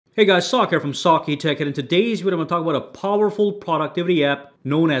Hey guys, Sak here from SAKITECH, and in today's video I'm going to talk about a powerful productivity app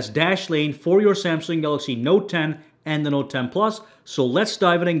known as Dashlane for your Samsung Galaxy Note 10 and the Note 10 Plus. So let's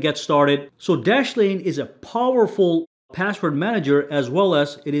dive in and get started. So Dashlane is a powerful password manager, as well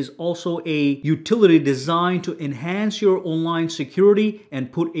as it is also a utility designed to enhance your online security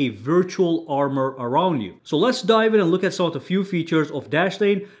and put a virtual armor around you. So let's dive in and look at some of the few features of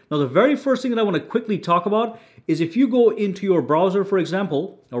Dashlane. Now the very first thing that I want to quickly talk about is if you go into your browser, for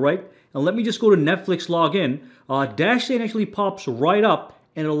example, all right, and let me just go to Netflix login, Dashlane actually pops right up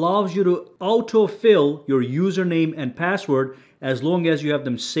and it allows you to autofill your username and password as long as you have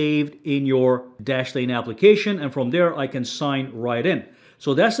them saved in your Dashlane application, and from there I can sign right in.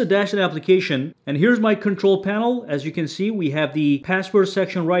 So that's the Dashlane application, and here's my control panel. As you can see, we have the password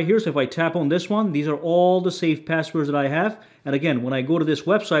section right here. So if I tap on this one, these are all the saved passwords that I have. And again, when I go to this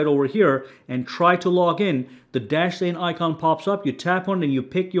website over here and try to log in, the Dashlane icon pops up. You tap on it and you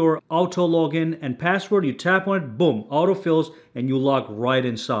pick your auto login and password. You tap on it, boom, autofills, and you log right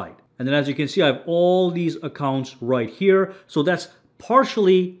inside. And then as you can see, I have all these accounts right here. So that's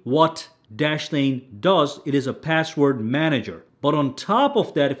partially what Dashlane does. It is a password manager. But on top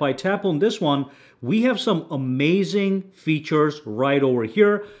of that, if I tap on this one, we have some amazing features right over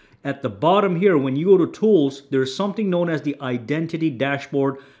here. At the bottom here, when you go to tools, there's something known as the identity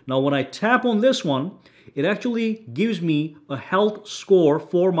dashboard. Now, when I tap on this one, it actually gives me a health score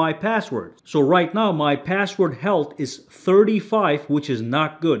for my password. So right now, my password health is 35, which is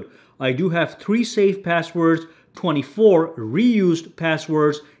not good. I do have 3 safe passwords, 24 reused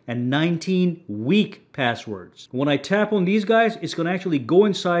passwords, and 19 weak passwords. When I tap on these guys, it's going to actually go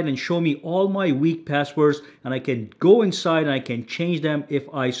inside and show me all my weak passwords, and I can go inside and I can change them if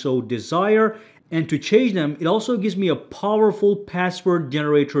I so desire. And to change them, it also gives me a powerful password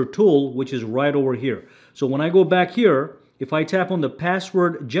generator tool, which is right over here. So when I go back here, if I tap on the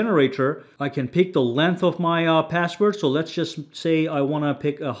password generator, I can pick the length of my password. So let's just say I want to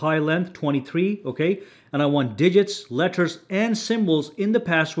pick a high length, 23, okay? And I want digits, letters, and symbols in the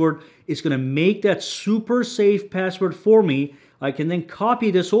password. It's going to make that super safe password for me. I can then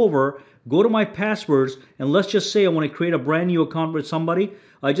copy this over, go to my passwords, and let's just say I want to create a brand new account with somebody.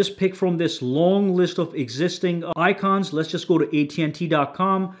 I just pick from this long list of existing icons. Let's just go to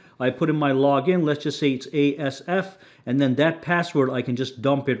Attn.com. I put in my login. Let's just say it's ASF. And then that password, I can just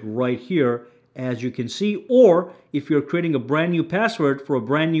dump it right here, as you can see. Or if you're creating a brand new password for a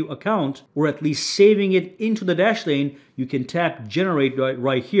brand new account, or at least saving it into the Dashlane, you can tap generate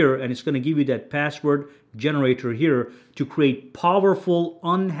right here, and it's going to give you that password generator here to create powerful,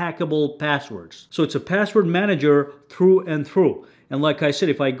 unhackable passwords. So it's a password manager through and through. And like I said,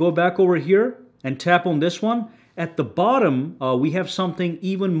 if I go back over here and tap on this one, at the bottom, we have something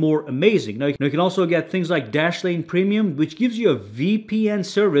even more amazing. Now, you can also get things like Dashlane Premium, which gives you a VPN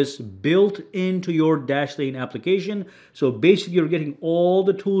service built into your Dashlane application. So basically, you're getting all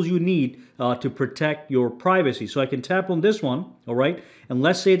the tools you need to protect your privacy. So I can tap on this one, all right? And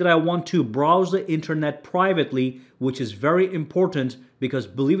let's say that I want to browse the internet privately, which is very important because,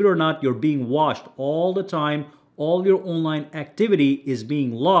 believe it or not, you're being watched all the time. All your online activity is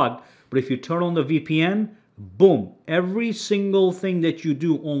being logged. But if you turn on the VPN, boom, every single thing that you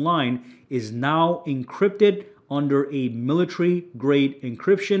do online is now encrypted under a military-grade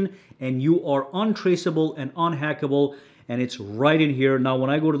encryption, and you are untraceable and unhackable, and it's right in here. Now, when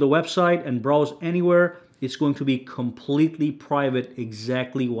I go to the website and browse anywhere, it's going to be completely private,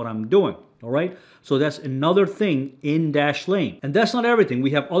 exactly what I'm doing. All right, so that's another thing in Dashlane. And that's not everything.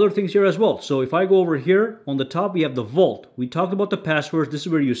 We have other things here as well. So if I go over here on the top, we have the vault. We talked about the passwords. This is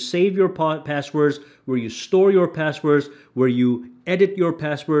where you save your passwords, where you store your passwords, where you edit your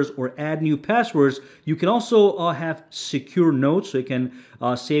passwords or add new passwords. You can also have secure notes, so you can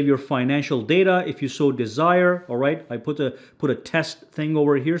save your financial data if you so desire. All right, I put a test thing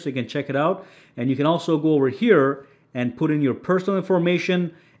over here so you can check it out. And you can also go over here and put in your personal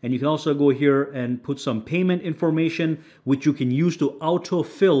information. And you can also go here and put some payment information, which you can use to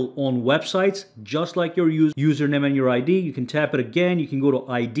autofill on websites, just like your username and your ID. You can tap it again. You can go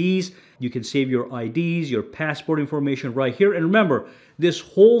to IDs. You can save your IDs, your passport information right here. And remember, this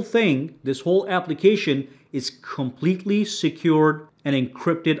whole thing, this whole application is completely secured and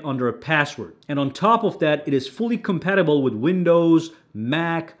encrypted under a password. And on top of that, it is fully compatible with Windows,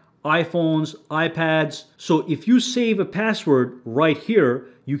 Mac, iPhones, iPads. So if you save a password right here,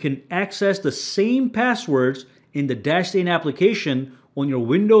 you can access the same passwords in the Dashlane application on your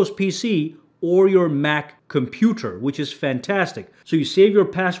Windows PC or your Mac computer, which is fantastic. So you save your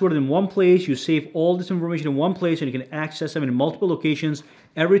password in one place, you save all this information in one place, and you can access them in multiple locations.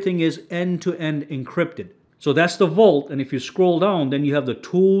 Everything is end-to-end encrypted. So that's the Vault, and if you scroll down, then you have the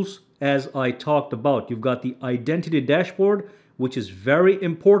tools as I talked about. You've got the identity dashboard, which is very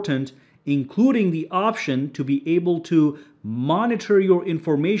important, including the option to be able to monitor your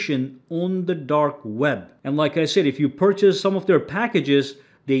information on the dark web. And like I said, if you purchase some of their packages,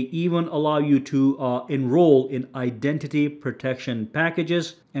 they even allow you to enroll in identity protection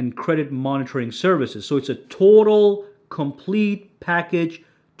packages and credit monitoring services. So it's a total, complete package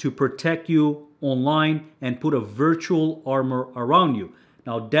to protect you online and put a virtual armor around you.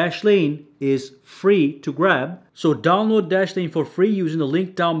 Now, Dashlane is free to grab, so download Dashlane for free using the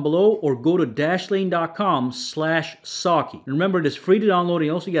link down below or go to dashlane.com/Saki. Remember, it is free to download and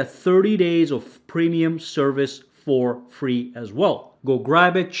you also get 30 days of premium service for free as well. Go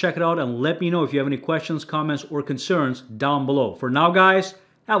grab it, check it out, and let me know if you have any questions, comments, or concerns down below. For now, guys,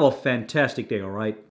 have a fantastic day, all right?